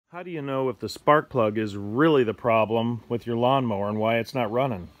How do you know if the spark plug is really the problem with your lawnmower and why it's not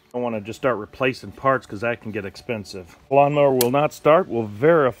running? I don't want to just start replacing parts because that can get expensive. Lawnmower will not start. We'll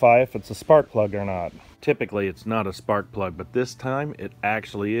verify if it's a spark plug or not. Typically it's not a spark plug, but this time it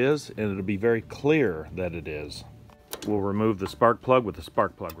actually is, and it'll be very clear that it is. We'll remove the spark plug with a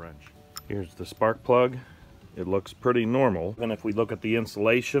spark plug wrench. Here's the spark plug. It looks pretty normal. And if we look at the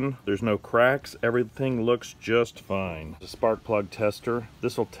insulation, there's no cracks. Everything looks just fine. The spark plug tester.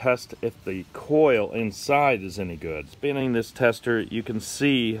 This will test if the coil inside is any good. Spinning this tester, you can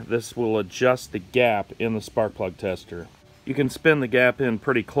see this will adjust the gap in the spark plug tester. You can spin the gap in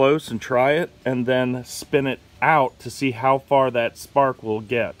pretty close and try it, and then spin it out to see how far that spark will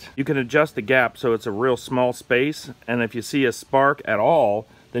get. You can adjust the gap so it's a real small space, and if you see a spark at all,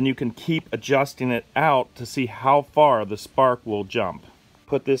 then you can keep adjusting it out to see how far the spark will jump.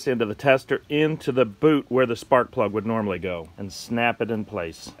 Put this into the tester into the boot where the spark plug would normally go and snap it in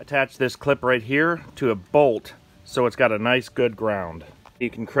place. Attach this clip right here to a bolt so it's got a nice good ground. You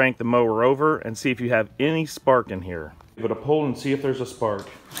can crank the mower over and see if you have any spark in here. Give it a pull and see if there's a spark.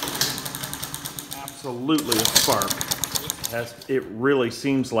 Absolutely a spark. It really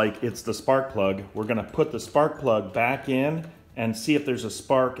seems like it's the spark plug. We're gonna put the spark plug back in and see if there's a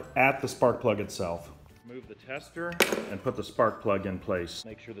spark at the spark plug itself. Move the tester and put the spark plug in place.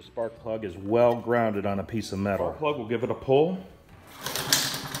 Make sure the spark plug is well grounded on a piece of metal. Spark plug, will give it a pull.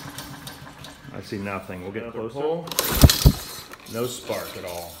 I see nothing. We'll get another pull. No spark at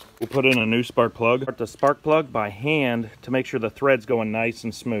all. We'll put in a new spark plug. Start the spark plug by hand to make sure the thread's going nice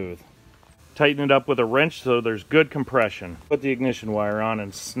and smooth. Tighten it up with a wrench so there's good compression. Put the ignition wire on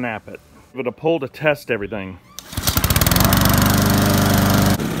and snap it. Give it a pull to test everything.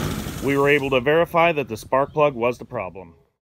 We were able to verify that the spark plug was the problem.